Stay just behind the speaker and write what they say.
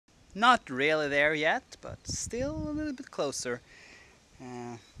Not really there yet, but still a little bit closer.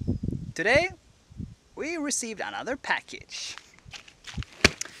 Today we received another package.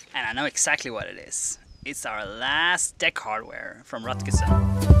 And I know exactly what it is. It's our last deck hardware from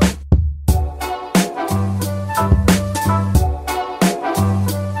Rutgesen.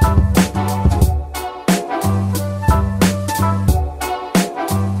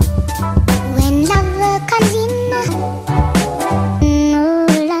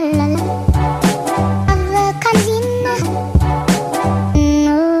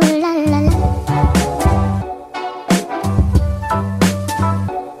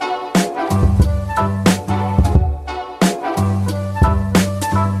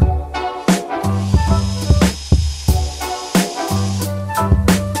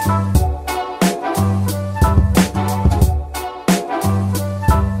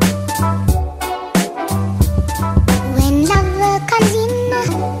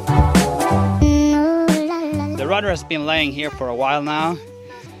 The rudder has been laying here for a while now,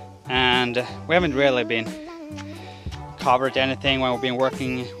 and we haven't really been covered anything when we've been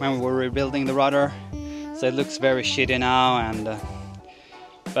working, when we were rebuilding the rudder, so it looks very shitty now.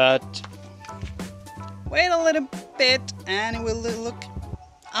 But wait a little bit and it will look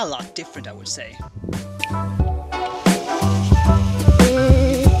a lot different, I would say.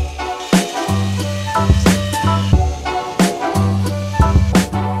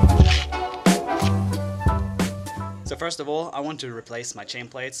 So first of all, I want to replace my chain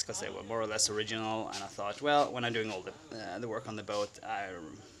plates because they were more or less original, and I thought, well, when I'm doing all the work on the boat,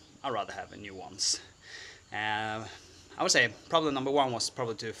 I'd rather have new ones. I would say problem number one was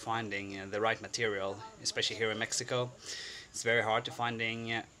probably to finding the right material, especially here in Mexico. It's very hard to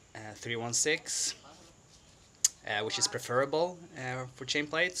finding 316, which is preferable for chain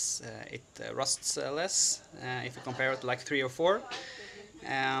plates. It rusts less if you compare it to like 3 or 4.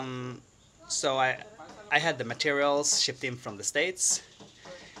 So I had the materials shipped in from the States,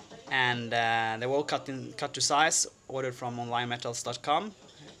 and they were all cut to size, ordered from onlinemetals.com.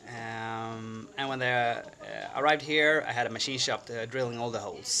 And when they arrived here, I had a machine shop drilling all the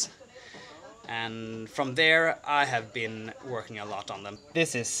holes. And from there, I have been working a lot on them.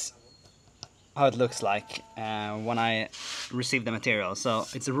 This is how it looks like when I receive the material. So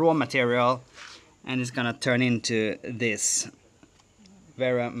it's a raw material, and it's gonna turn into this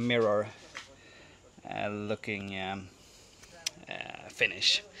very mirror looking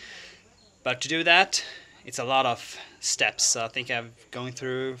finish. But to do that, it's a lot of steps. So I think I'm going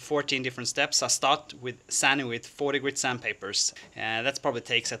through 14 different steps. I start with sanding with 40 grit sandpapers. That probably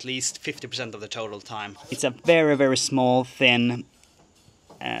takes at least 50% of the total time. It's a very small, thin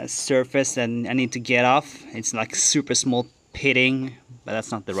surface that I need to get off. It's like super small pitting, but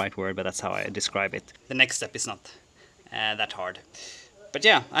that's not the right word, but that's how I describe it. The next step is not that hard. But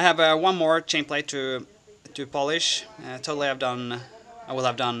yeah, I have one more chain plate to polish. Totally I will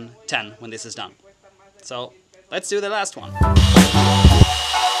have done 10 when this is done. So let's do the last one.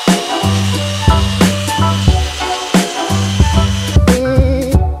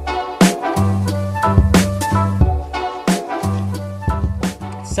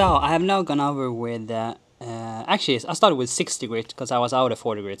 So I have now gone over with actually I started with 60 grit because I was out of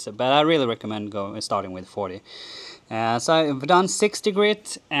 40 grit, but I really recommend starting with 40. So I've done 60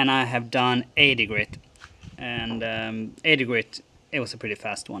 grit and I have done 80 grit, and 80 grit, it was a pretty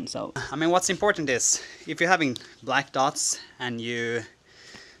fast one. So I mean, what's important is if you're having black dots and you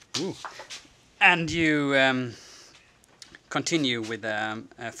continue with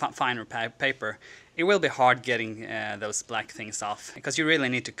finer paper, it will be hard getting those black things off, because you really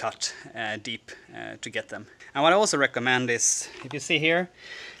need to cut deep to get them. And what I also recommend is, if you see here,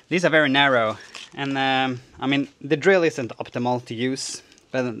 these are very narrow, and I mean, the drill isn't optimal to use,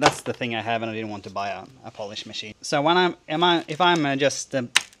 but that's the thing I have, and I didn't want to buy a polish machine. So when if I'm just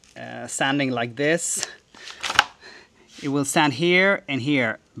sanding like this, it will sand here and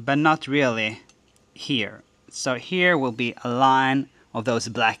here, but not really here. So here will be a line of those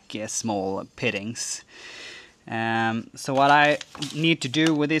black small pittings. So what I need to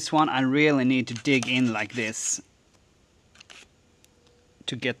do with this one, I really need to dig in like this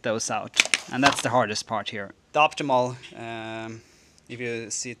to get those out, and that's the hardest part here. The optimal, if you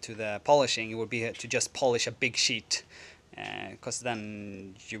see to the polishing, it would be to just polish a big sheet, because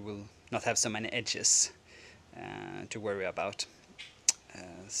then you will not have so many edges to worry about.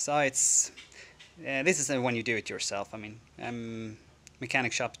 So it's this is when you do it yourself. I mean,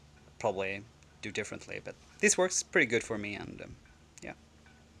 mechanic shop probably do differently, but this works pretty good for me, and yeah.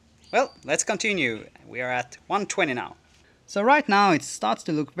 Well, let's continue. We are at 120 now. So right now it starts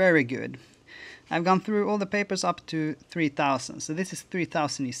to look very good. I've gone through all the papers up to 3000. So this is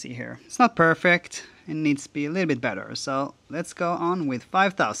 3000 you see here. It's not perfect. It needs to be a little bit better. So let's go on with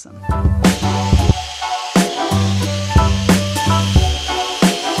 5000.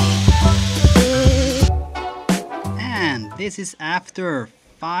 And this is after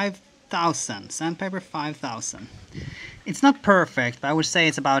 5000. Sandpaper 5000. It's not perfect, but I would say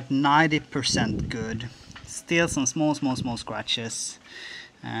it's about 90% good. Still some small scratches.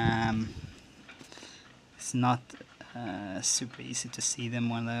 It's not super easy to see them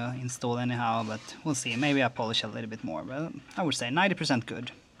when they're installed anyhow, but we'll see. Maybe I polish a little bit more, but I would say 90%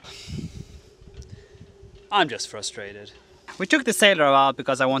 good. I'm just frustrated. We took the Saildrive out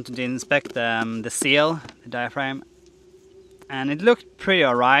because I wanted to inspect the seal, the diaphragm, and it looked pretty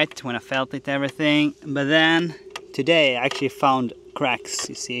alright when I felt it, everything. But then today I actually found cracks.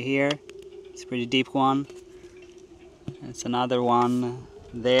 You see here, it's a pretty deep one. It's another one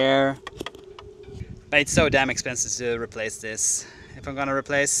there. But it's so damn expensive to replace this. If I'm gonna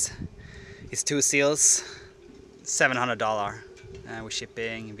replace these two seals, $700 with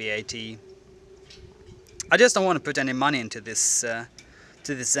shipping, VAT. I just don't want to put any money into this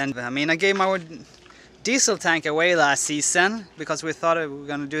to this end. I mean, I gave my diesel tank away last season because we thought we were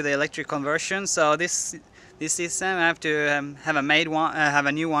gonna do the electric conversion. So this season I have to have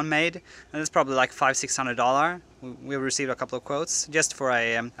a new one made, and it's probably like $500–600. We received a couple of quotes just for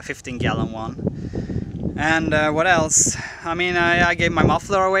a 15-gallon one. And what else? I mean, I gave my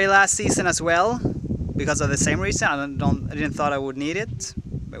muffler away last season as well because of the same reason. I didn't thought I would need it,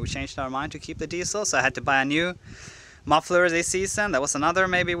 but we changed our mind to keep the diesel, so I had to buy a new muffler this season. That was another,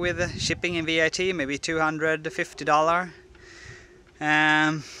 maybe with shipping and VAT, maybe $250.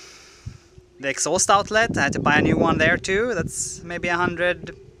 The exhaust outlet, I had to buy a new one there too. That's maybe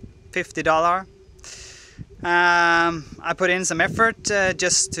 $150. I put in some effort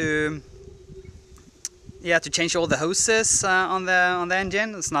just to change all the hoses on the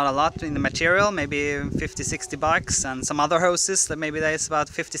engine. It's not a lot in the material, maybe $50–60, and some other hoses that maybe that's about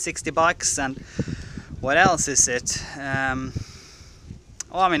 $50–60. And what else is it?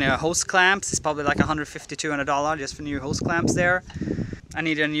 Hose clamps is probably like $150–200 just for new hose clamps there. I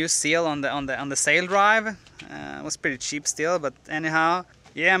need a new seal on the Saildrive. It was pretty cheap still, but anyhow,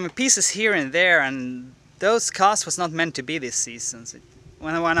 yeah, I mean, pieces here and there, and those costs was not meant to be this season. So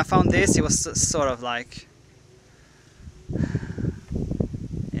when I found this, it was sort of like,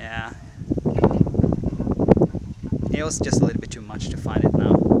 yeah, it was just a little bit too much to find it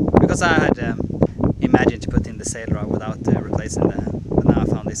now, because I had imagined to put in the Saildrive without replacing but now I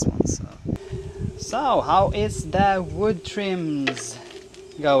found this one. So how is the wood trims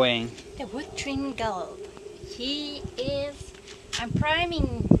going? The wood trim gold. I'm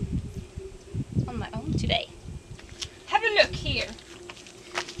priming on my own today. Have a look here.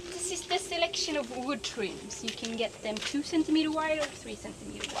 This is the selection of wood trims. You can get them 2 centimeter wide or 3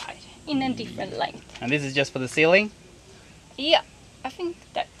 centimeter wide in a different length. And this is just for the ceiling? Yeah, I think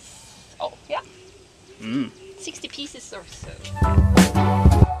that's all. Yeah. 60 pieces or so.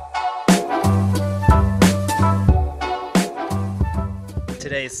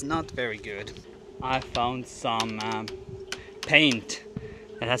 Today is not very good. I found some paint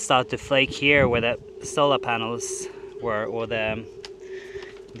that has started to flake here where the solar panels were, or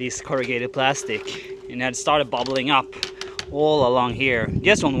this corrugated plastic, and it had started bubbling up all along here,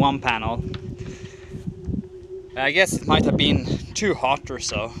 just on one panel. I guess it might have been too hot or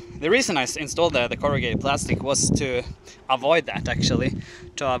so. The reason I installed the corrugated plastic was to avoid that, actually,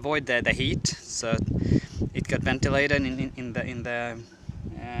 to avoid the heat, so it got ventilated in the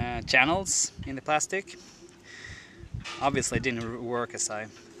channels in the plastic. Obviously it didn't work as I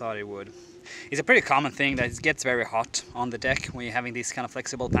thought it would. It's a pretty common thing that it gets very hot on the deck when you're having these kind of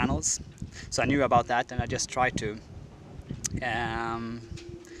flexible panels. So I knew about that, and I just tried to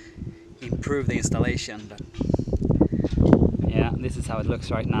improve the installation. But yeah, this is how it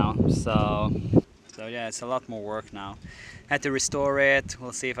looks right now. So yeah, it's a lot more work now. I had to restore it.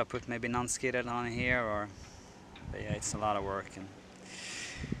 We'll see if I put maybe non-skidded on here, but yeah, it's a lot of work. And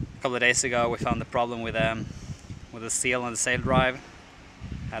a couple of days ago we found the problem with the seal on the Saildrive.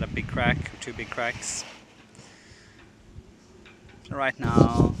 Had a big crack, 2 big cracks. Right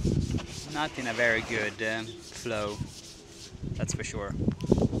now, not in a very good flow, that's for sure.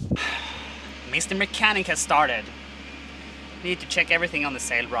 Mr. Mechanic has started. Need to check everything on the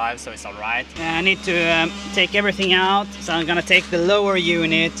Saildrive so it's alright. I need to take everything out, so I'm gonna take the lower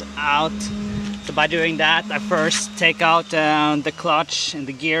unit out. So by doing that, I first take out the clutch and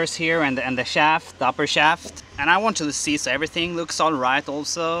the gears here and the shaft, the upper shaft. And I want to see so everything looks alright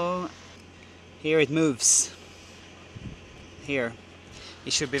also. Here it moves. Here.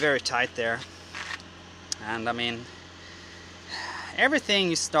 It should be very tight there. And I mean, everything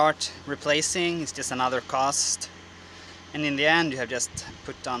you start replacing is just another cost, and in the end you have just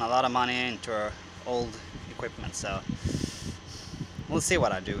put down a lot of money into old equipment. So we'll see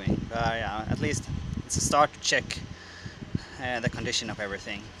what I'm doing, but yeah, at least it's a start to check the condition of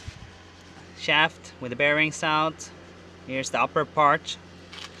everything. Shaft with the bearings out. Here's the upper part,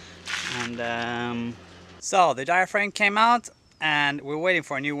 and so the diaphragm came out and we're waiting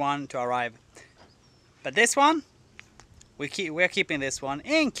for a new one to arrive. But this one, we're keeping this one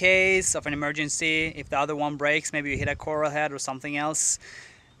in case of an emergency. If the other one breaks, maybe you hit a coral head or something else,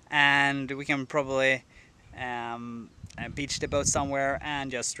 and we can probably beach the boat somewhere and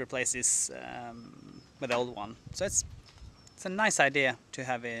just replace this with the old one. So it's a nice idea to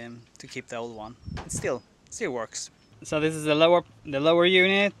have to keep the old one. It still works. So this is the lower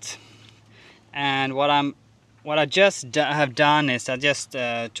unit, and what I just have done is I just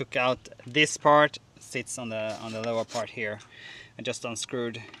took out this part. Sits on the lower part here. I just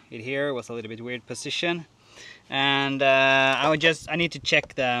unscrewed it here. It was a little bit weird position, and I need to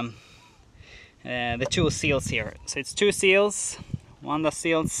check the two seals here. So it's two seals, one that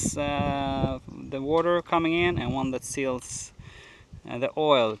seals the water coming in, and one that seals the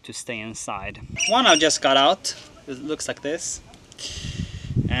oil to stay inside. One I just got out. It looks like this,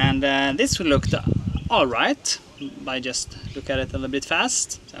 and this looked all right. I just look at it a little bit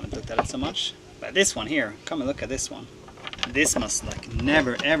fast. I haven't looked at it so much. But this one here, come and look at this one. This must like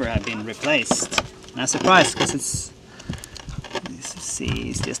never ever have been replaced. And I'm surprised because it's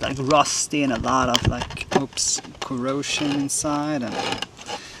just like rusty and a lot of like corrosion inside, and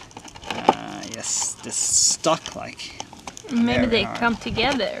yes, just stuck like. Maybe they come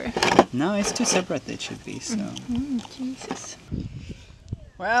together. No, it's two separate. It should be so. Jesus.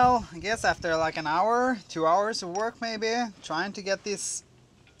 Well, I guess after like an hour, 2 hours of work maybe, trying to get this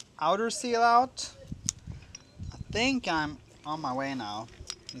outer seal out, I think I'm on my way now.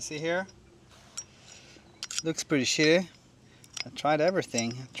 You see here? Looks pretty shitty. I tried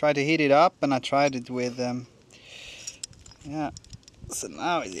everything. I tried to heat it up, and I tried it with yeah. So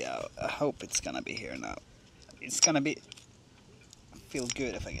now, yeah, I hope it's gonna be here now. It's gonna feel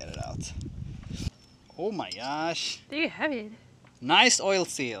good if I get it out. Oh my gosh. There you have it. Nice oil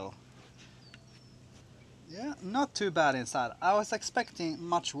seal. Yeah, not too bad inside. I was expecting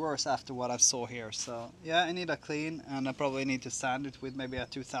much worse after what I saw here. So yeah, I need a clean, and I probably need to sand it with maybe a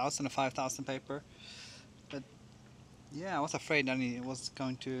 2000 or 5000 paper. But yeah, I was afraid I was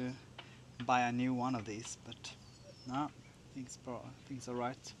going to buy a new one of these, but no, I think it's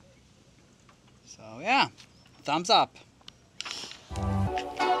alright. So yeah, thumbs up.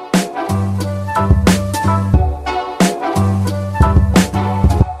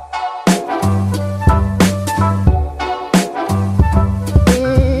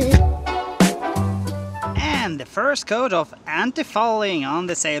 First coat of anti-fouling on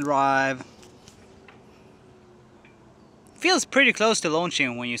the Saildrive. Feels pretty close to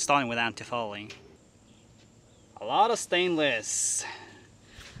launching when you're starting with anti-fouling. A lot of stainless.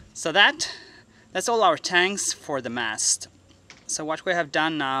 So that's all our tanks for the mast. So what we have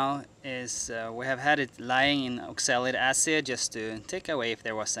done now is we have had it lying in oxalic acid just to take away if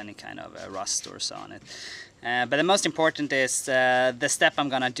there was any kind of rust or so on it. But the most important is the step I'm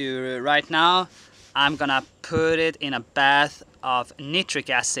gonna do right now. I'm gonna put it in a bath of nitric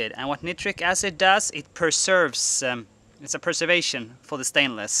acid, and what nitric acid does, it preserves, it's a preservation for the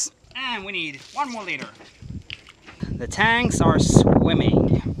stainless. And we need 1 more liter. The tanks are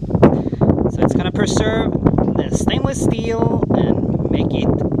swimming, so it's gonna preserve the stainless steel and make it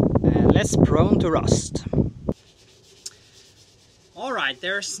less prone to rust. Alright,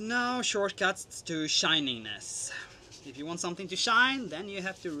 there's no shortcuts to shininess. If you want something to shine, then you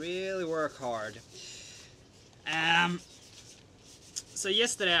have to really work hard. So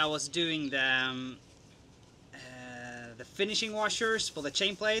yesterday I was doing the finishing washers for the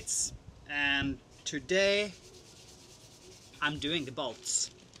chain plates, and today I'm doing the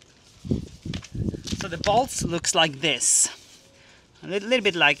bolts. So the bolts looks like this, a little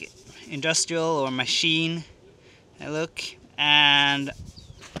bit like industrial or machine look, and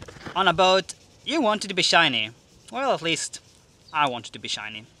on a boat you want it to be shiny. Well, at least I want it to be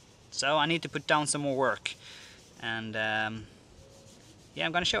shiny. So I need to put down some more work. And yeah,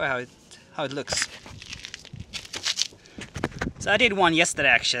 I'm gonna show you how it looks. So I did one yesterday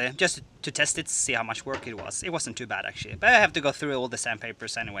actually, just to test it, see how much work it was. It wasn't too bad actually, but I have to go through all the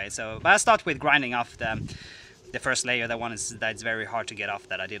sandpapers anyway. So, but I start with grinding off the first layer. The one that's very hard to get off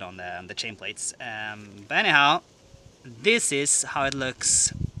that I did on the chain plates. But anyhow, this is how it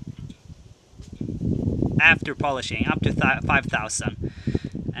looks after polishing, up to 5,000,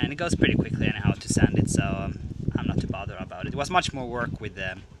 and it goes pretty quickly anyhow to sand it, so I'm not too bothered about it. It was much more work with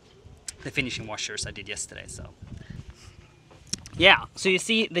the finishing washers I did yesterday. So yeah, so you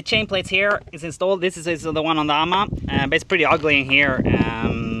see the chain plates here is installed. This is the one on the AMA, but it's pretty ugly in here,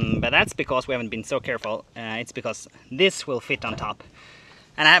 but that's because we haven't been so careful. It's because this will fit on top,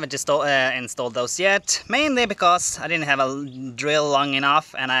 and I haven't installed those yet, mainly because I didn't have a drill long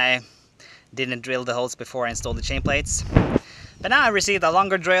enough and I didn't drill the holes before I installed the chain plates. But now I received a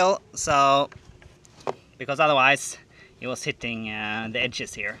longer drill, so because otherwise it was hitting the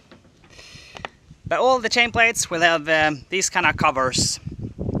edges here. But all the chain plates will have these kind of covers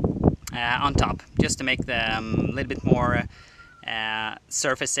on top, just to make them a little bit more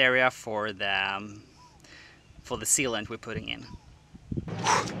surface area for the sealant we're putting in.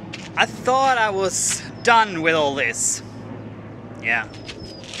 I thought I was done with all this. Yeah.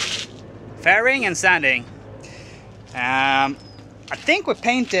 Fairing and sanding. I think we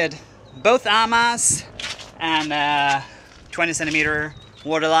painted both AMAs and 20 centimeter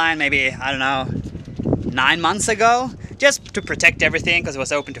waterline, maybe, I don't know, 9 months ago, just to protect everything because it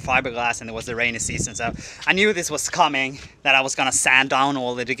was open to fiberglass and it was the rainy season. So I knew this was coming, that I was gonna sand down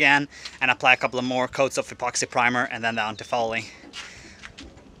all it again and apply a couple of more coats of epoxy primer and then the antifouling.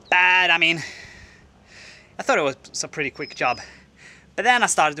 But I mean, I thought it was a pretty quick job. But then I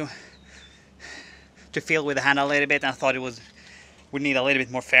started to feel with the hand a little bit, and I thought would need a little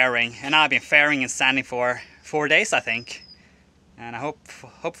bit more fairing. And now I've been fairing and sanding for 4 days, I think. And I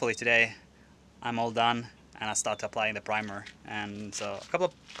hopefully today I'm all done and I start applying the primer. And so a couple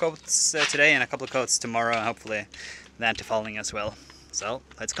of coats today and a couple of coats tomorrow, and hopefully the antifouling as well. So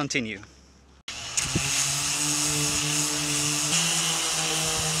let's continue.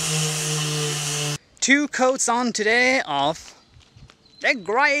 Two coats on today of the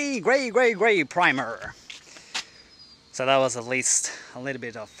gray primer. So that was at least a little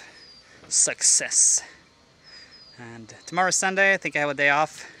bit of success. And tomorrow's Sunday, I think I have a day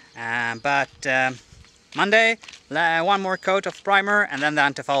off. But Monday, one more coat of primer and then the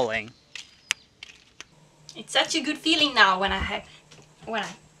antifouling. It's such a good feeling now when I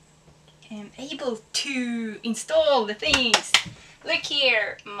am able to install the things. Look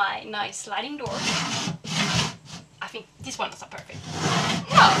here, my nice sliding door. I think this one is not perfect.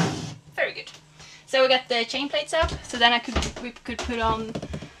 No, very good. So we got the chain plates up, so then we could put on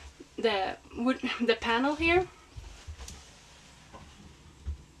the panel here.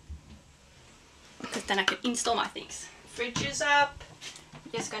 Because then I could install my things. Fridge is up.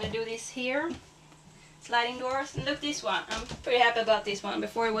 Just gonna do this here. Sliding doors. And look, this one. I'm pretty happy about this one.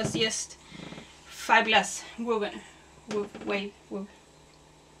 Before it was just fiberglass woven.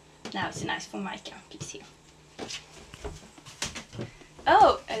 Now it's a nice formica piece here.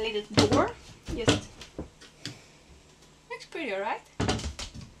 Oh, a little door. Just looks pretty alright.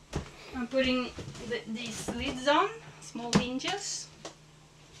 I'm putting these lids on, small hinges.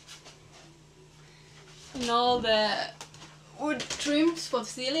 And all the wood trims for the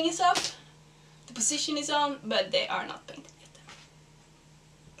ceiling is up. The position is on, but they are not painted yet.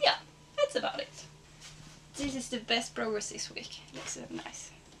 Yeah, that's about it. This is the best progress this week. Looks so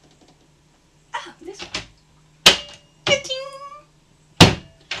nice. Ah, this one.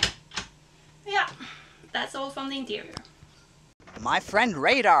 Yeah, that's all from the interior. My friend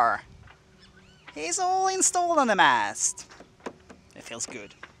Radar. He's all installed on the mast. It feels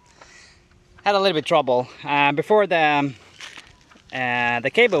good. Had a little bit of trouble. Before the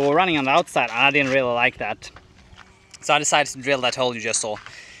cable was running on the outside, and I didn't really like that. So I decided to drill that hole you just saw.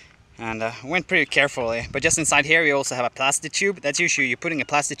 And went pretty carefully. But just inside here we also have a plastic tube. That's usually you're putting a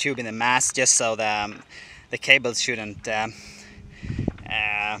plastic tube in the mast just so the cables shouldn't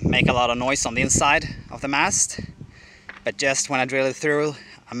make a lot of noise on the inside of the mast. But just when I drilled it through,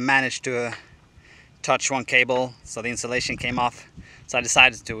 I managed to touch one cable, so the insulation came off. So I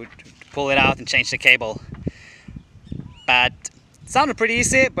decided to pull it out and change the cable. But it sounded pretty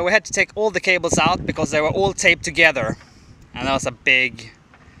easy, but we had to take all the cables out because they were all taped together. And that was a big,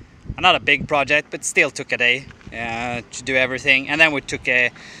 not a big project, but still took a day to do everything. And then we took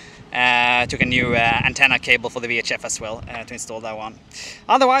a new antenna cable for the VHF as well to install that one.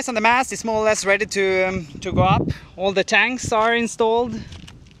 Otherwise, on the mast, it's more or less ready to go up. All the tanks are installed,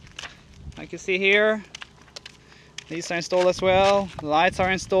 like you see here. These are installed as well. The lights are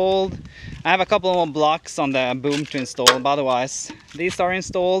installed. I have a couple more blocks on the boom to install, but otherwise these are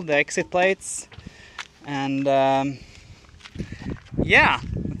installed, the exit plates. And yeah,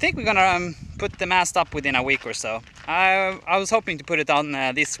 I think we're gonna put the mast up within a week or so. I was hoping to put it on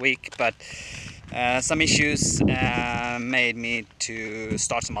this week, but some issues made me to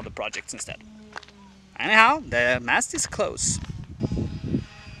start some other projects instead. Anyhow, the mast is close.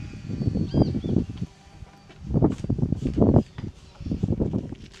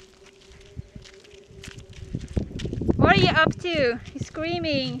 you up to? He's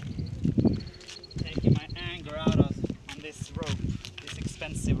screaming. Taking my anger out on this rope, this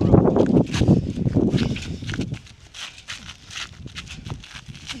expensive rope.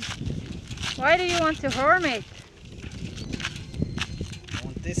 Why do you want to harm it? I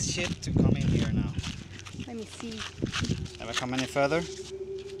want this shit to come in here now. Let me see. Have I come any further?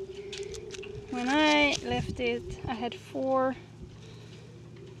 When I left it, I had 4.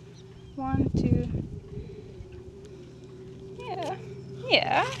 1, 2.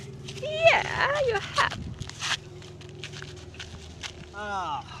 Yeah, you have.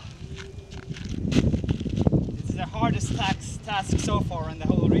 This is the hardest task so far in the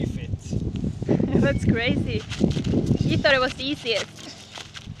whole refit. That's crazy. You thought it was the easiest.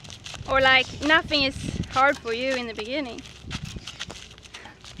 Or like nothing is hard for you in the beginning.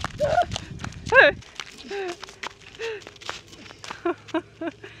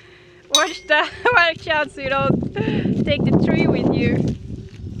 Watch out so you don't take the tree with you.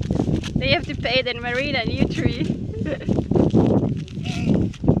 Then you have to pay the marina a new tree.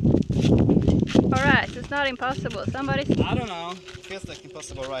 Alright, so it's not impossible. Somebody's... I don't know. Feels like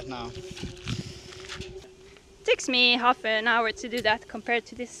impossible right now. It takes me half an hour to do that compared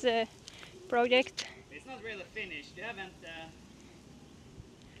to this project. It's not really finished. You haven't...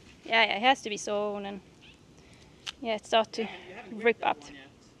 Yeah, it has to be sewn and... Yeah, it starts to rip up.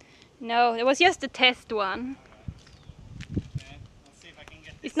 No, it was just a test one. Okay, let's see if I can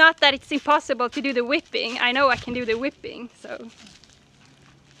get this. It's not that it's impossible to do the whipping. I know I can do the whipping, so...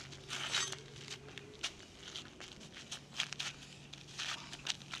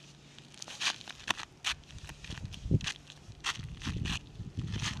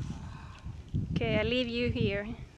 Okay, I leave you here.